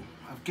as well.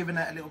 I've given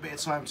that a little bit of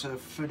time to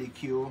fully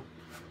cure,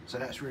 so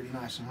that's really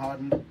nice and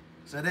hardened.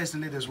 So there's the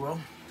lid as well.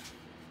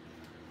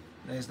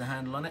 There's the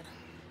handle on it.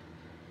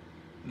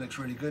 Looks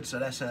really good. So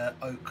that's a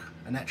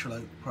natural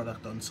oak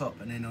product on top,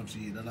 and then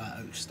obviously the light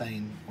oak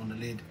stain on the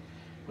lid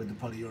with the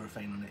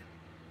polyurethane on it.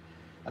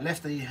 I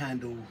left the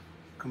handle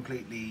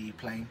completely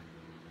plain.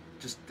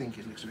 Just think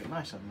it looks a bit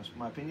nicer, that's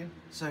my opinion.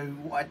 So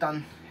what I've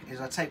done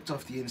is I taped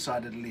off the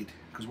inside of the lid,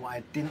 because what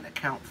I didn't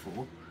account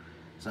for,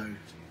 so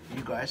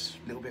you guys,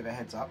 a little bit of a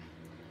heads up,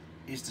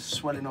 is the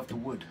swelling of the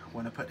wood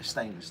when I put the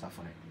stain and stuff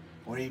on it,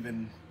 or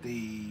even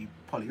the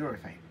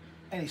polyurethane.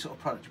 Any sort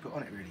of product you put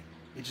on it, really,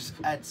 it just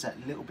adds that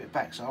little bit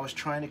back. So I was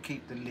trying to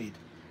keep the lid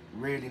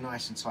really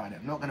nice and tight.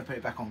 I'm not going to put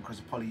it back on because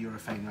the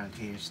polyurethane around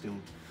here is still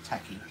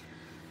tacky,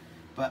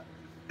 but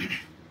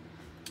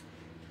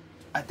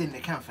I didn't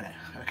account for that.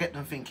 I kept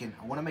on thinking,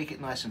 I want to make it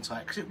nice and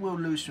tight, because it will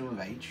loosen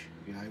with age,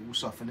 you know, it will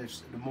soften.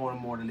 The more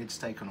and more the lid's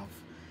taken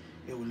off,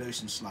 it will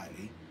loosen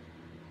slightly.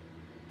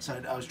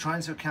 So I was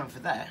trying to account for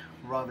that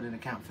rather than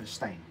account for the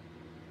stain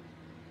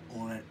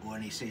or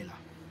any sealer.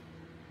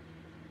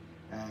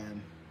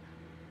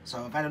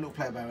 So I've had a little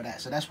play about with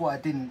that. So that's why I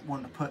didn't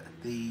want to put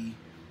the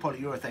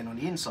polyurethane on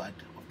the inside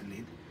of the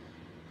lid,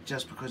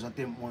 just because I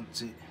didn't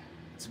want it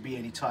to be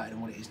any tighter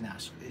than what it is now.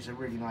 So it's a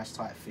really nice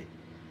tight fit,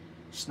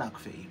 snug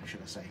fit even,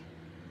 should I say.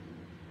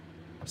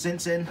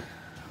 Since then,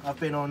 I've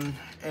been on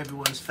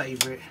everyone's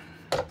favourite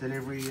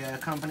delivery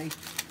company,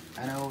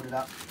 and I ordered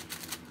up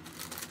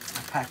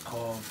a pack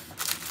of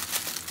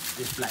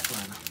this black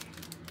liner.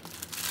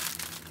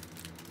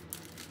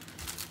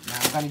 Now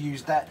I'm going to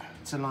use that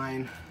to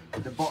line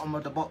the bottom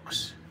of the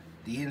box,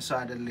 the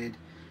inside of the lid,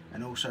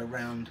 and also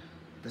around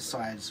the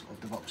sides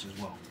of the box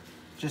as well,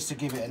 just to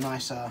give it a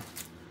nicer,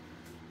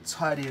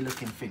 tidier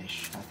looking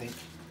finish, I think.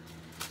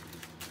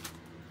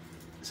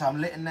 So I'm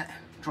letting that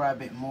dry a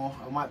bit more.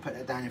 I might put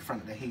that down in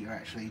front of the heater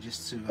actually,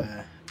 just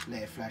to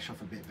let it flash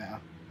off a bit better,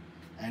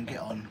 and get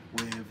on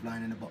with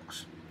lining the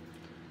box.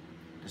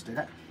 Just do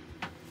that.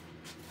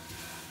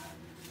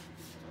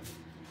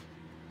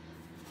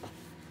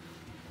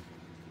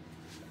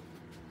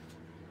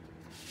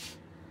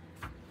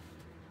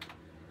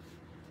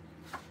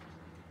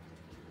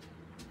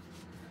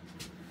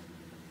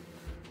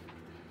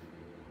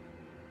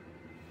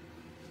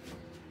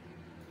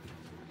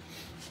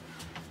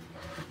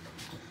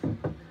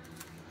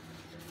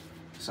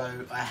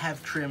 So I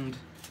have trimmed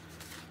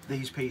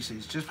these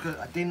pieces just because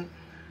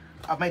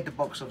I've made the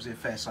box obviously a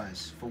fair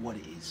size for what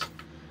it is,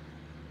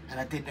 and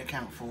I didn't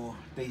account for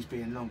these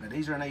being longer.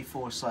 These are an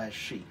A4 size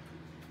sheet.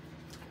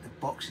 The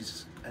box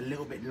is a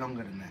little bit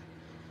longer than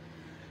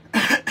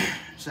that.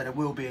 So there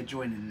will be a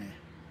joint in there.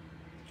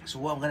 So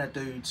what I'm going to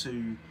do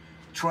to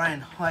try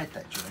and hide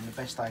that joint the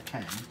best I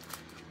can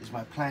is,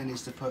 my plan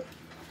is to put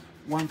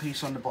one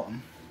piece on the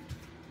bottom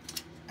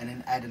and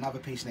then add another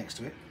piece next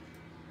to it.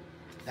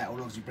 That will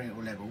obviously bring it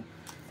all level,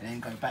 and then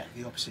go back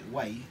the opposite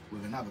way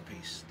with another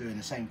piece, doing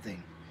the same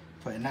thing,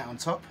 putting that on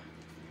top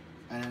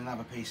and then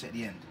another piece at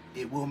the end.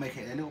 It will make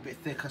it a little bit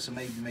thicker, so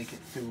maybe make it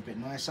feel a bit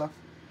nicer,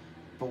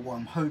 but what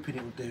I'm hoping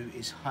it will do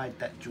is hide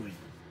that joint.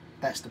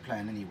 That's the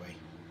plan anyway.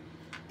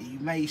 You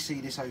may see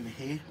this over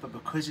here, but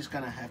because it's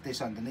going to have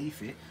this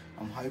underneath it,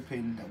 I'm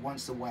hoping that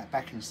once the white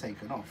backing is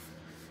taken off,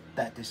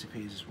 that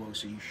disappears as well,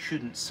 so you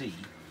shouldn't see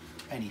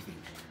anything.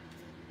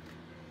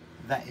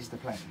 That is the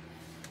plan.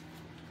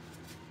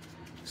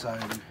 So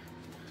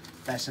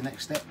that's the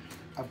next step.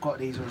 I've got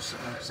these, like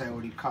I say,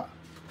 already cut,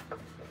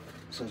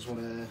 so I just want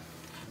to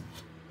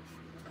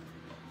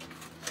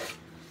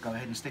go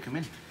ahead and stick them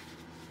in,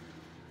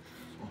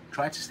 or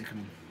try to stick them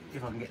in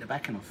if I can get the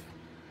backing off.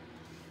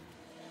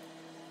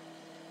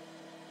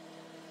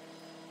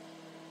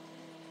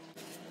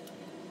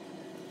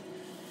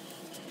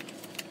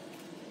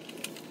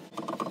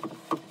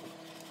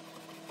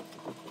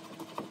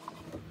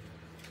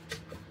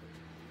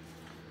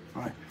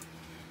 Right,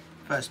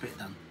 first bit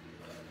done.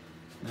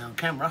 Now on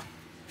camera,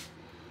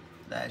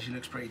 that actually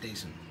looks pretty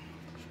decent.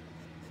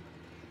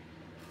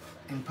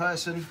 in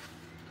person,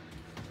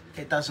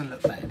 it doesn't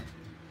look bad.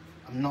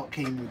 I'm not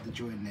keen with the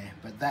join there,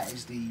 but that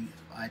is the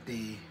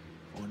idea,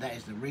 or that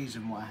is the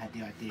reason why I had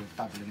the idea of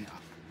doubling it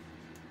up.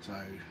 So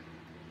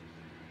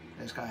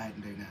let's go ahead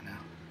and do that now.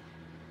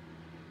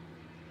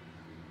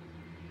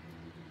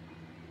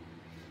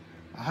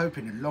 I hope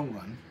in the long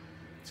run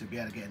to be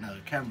able to get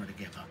another camera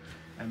together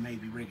and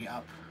maybe rig it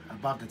up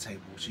above the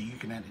table so you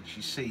can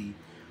actually see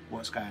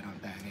what's going on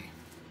down here.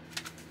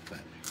 But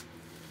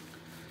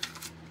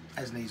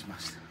as needs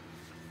must.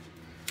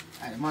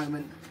 At the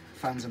moment,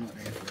 funds are not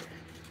there for it.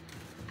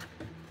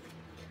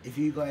 If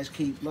you guys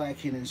keep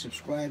liking and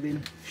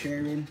subscribing,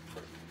 sharing,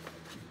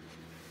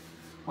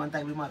 one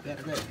day we might be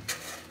able to do it.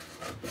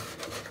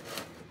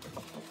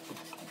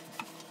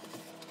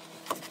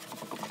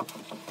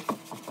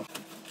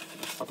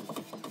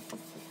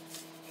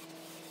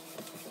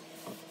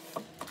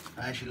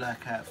 I actually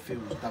like how it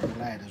feels double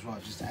layered as well,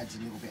 it just adds a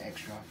little bit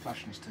extra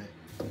flushness to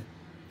it.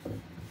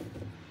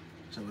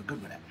 So we're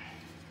good with that.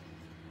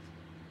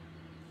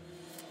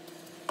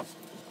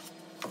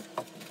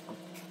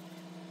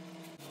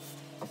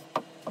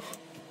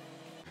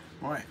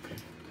 Right,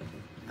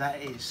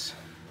 that is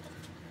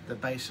the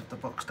base of the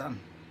box done.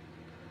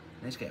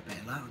 Let's get a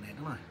better light on it,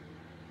 don't I?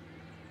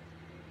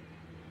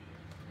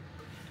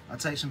 I'll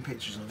take some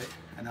pictures of it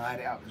and I'll add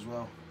it up as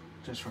well,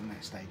 just from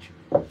that stage.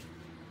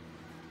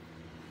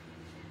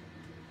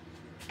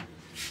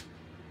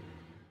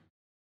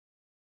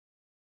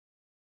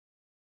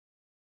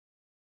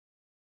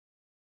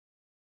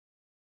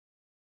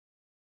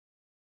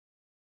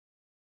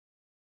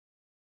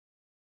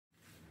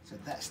 So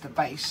that's the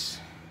base,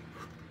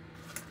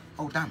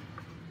 all done.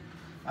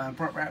 I'm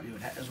proper happy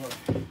with that as well.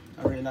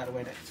 I really like the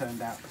way that turned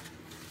out.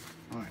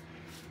 Alright,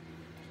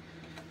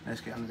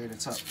 let's get under the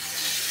top.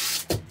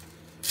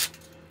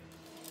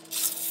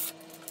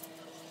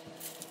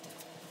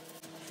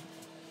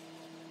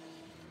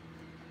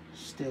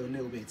 Still a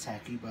little bit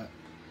tacky, but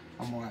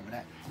I'm alright with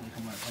that. We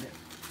can work with it.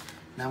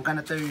 Now I'm going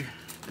to do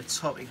the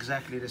top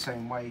exactly the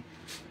same way,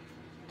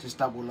 just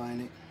double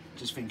line it.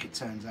 Just think it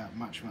turns out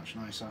much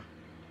nicer.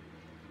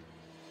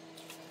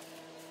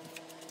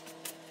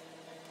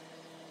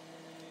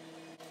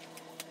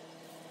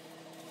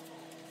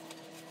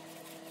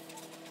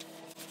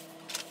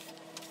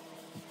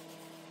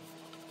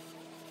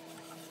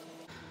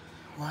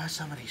 Why are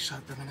some of these so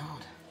blooming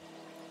hard?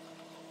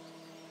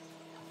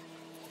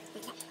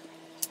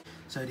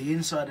 So the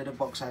inside of the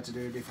box I had to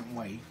do a different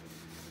way,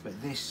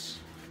 but this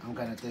I'm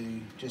going to do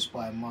just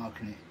by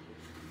marking it,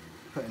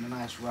 putting a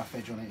nice rough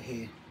edge on it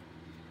here.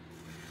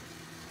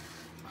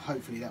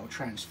 Hopefully that will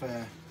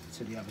transfer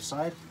to the other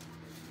side.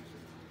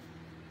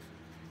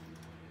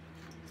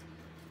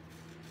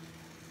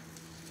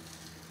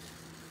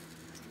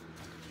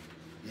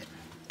 Yeah.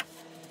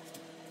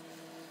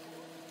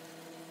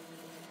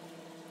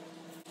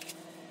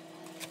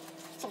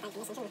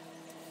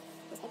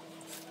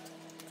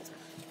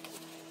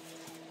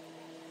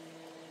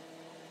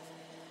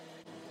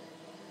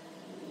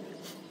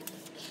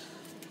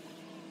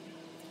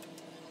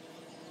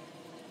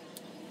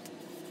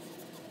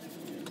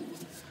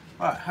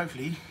 Right,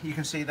 hopefully you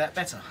can see that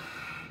better.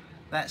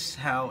 That's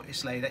how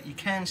it's laid out. You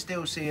can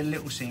still see a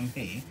little seam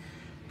here,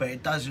 but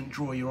it doesn't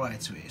draw your eye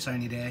to it. It's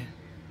only there,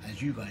 as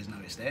you guys know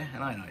it's there,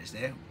 and I know it's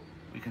there.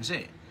 We can see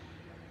it.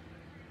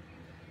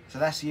 So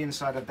that's the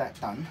inside of that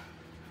done.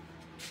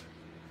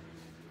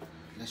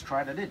 Let's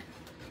try the lid.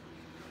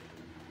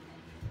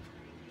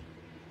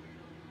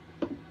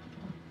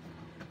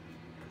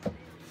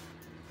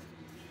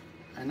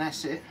 And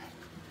that's it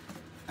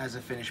as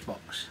a finished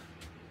box.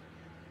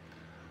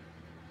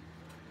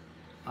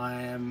 I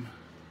am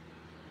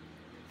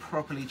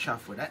properly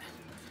chuffed with it.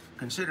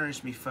 Considering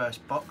it's my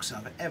first box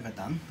I've ever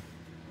done,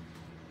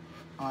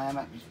 I am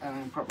happy,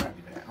 I'm proper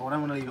happy with it. I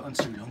don't want to leave it on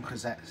too long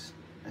because that's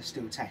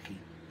still tacky.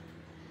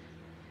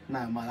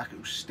 No, my luck, it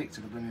will stick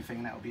to the blooming thing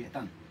and that'll be it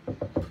done.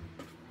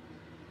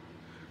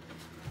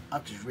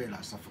 I've just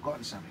realised I've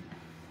forgotten something.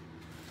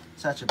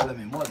 Such a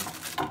blooming wally.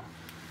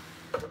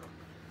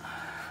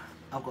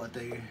 I've got to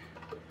do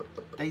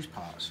these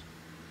parts.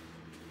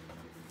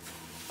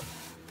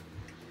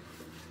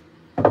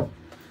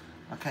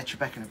 I'll catch you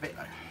back in a bit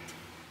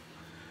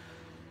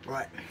though.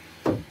 Right.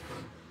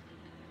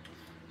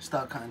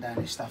 Start cutting down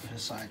this stuff to the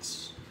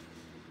sides.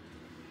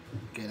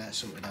 Get that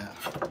sorted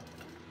out.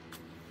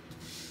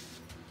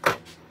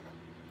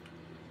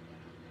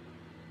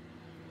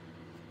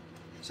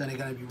 It's only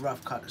going to be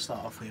rough cut to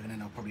start off with, and then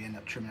I'll probably end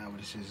up trimming out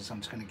with the scissors. I'm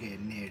just going to get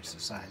it near to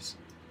the size.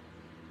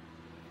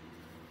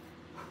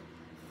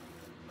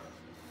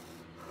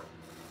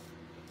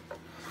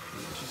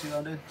 You see what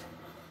I'm doing?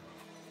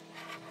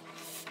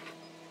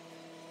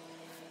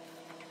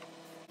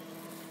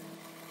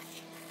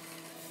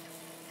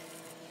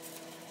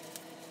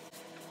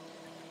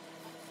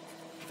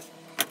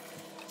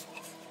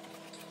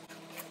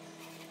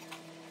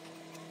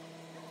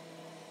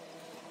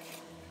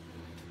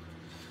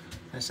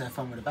 Let's have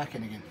fun with the back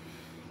end again.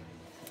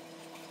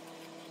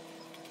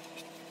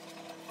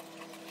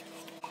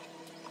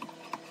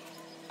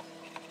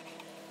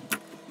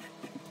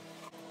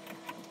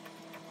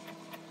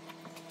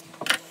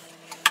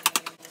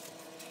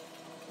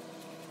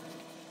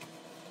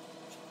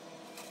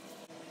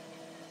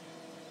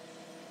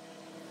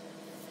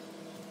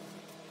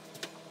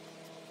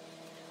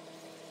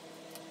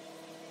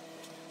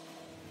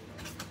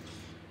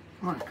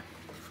 Right,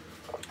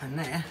 and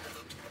there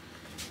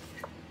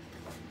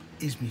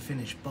is my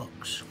finished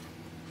box.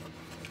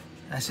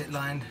 That's it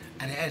lined,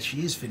 and it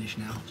actually is finished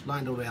now. It's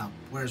lined all the way up,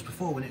 whereas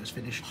before when it was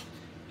finished,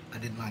 I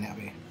didn't line it up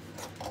here.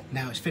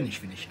 Now it's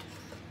finished.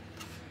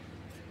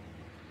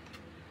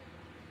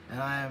 And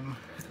I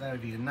don't know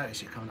if you can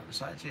notice it coming up the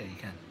sides. Yeah, you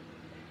can.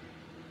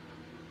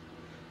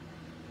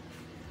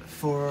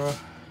 For a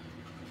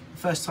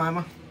first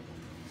timer,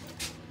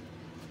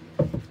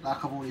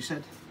 like I've already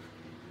said,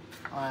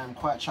 I am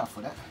quite chuffed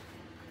with that.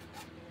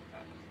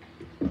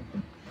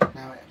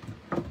 Now,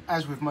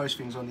 as with most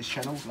things on this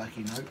channel, like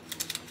you know,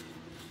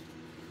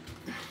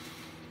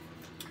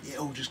 it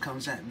all just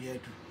comes out in my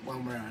head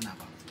one way or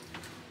another.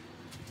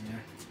 Yeah.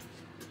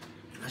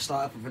 I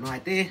start off with an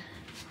idea,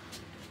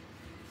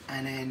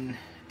 and then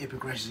it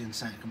progresses into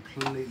something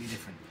completely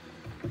different.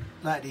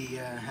 Like the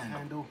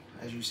handle,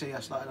 as you see, I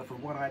started off with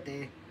one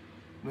idea,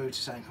 moved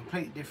to something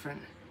completely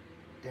different,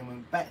 then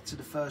went back to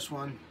the first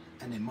one,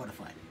 and then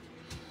modified.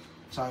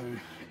 So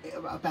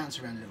I bounce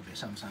around a little bit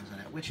sometimes like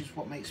that, which is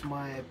what makes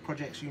my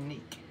projects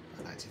unique,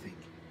 I like to think.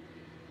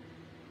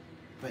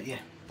 But yeah,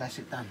 that's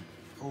it done,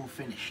 all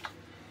finished.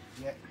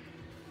 Yeah.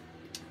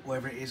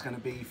 Whether it is going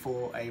to be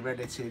for a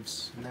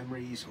relative's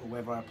memories or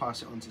whether I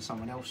pass it on to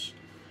someone else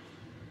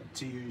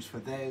to use for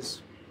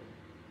theirs,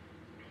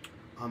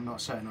 I'm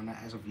not certain on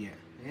that as of yet.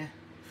 Yeah,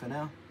 for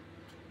now,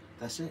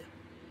 that's it.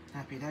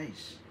 Happy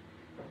days.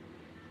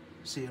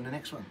 See you on the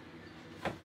next one.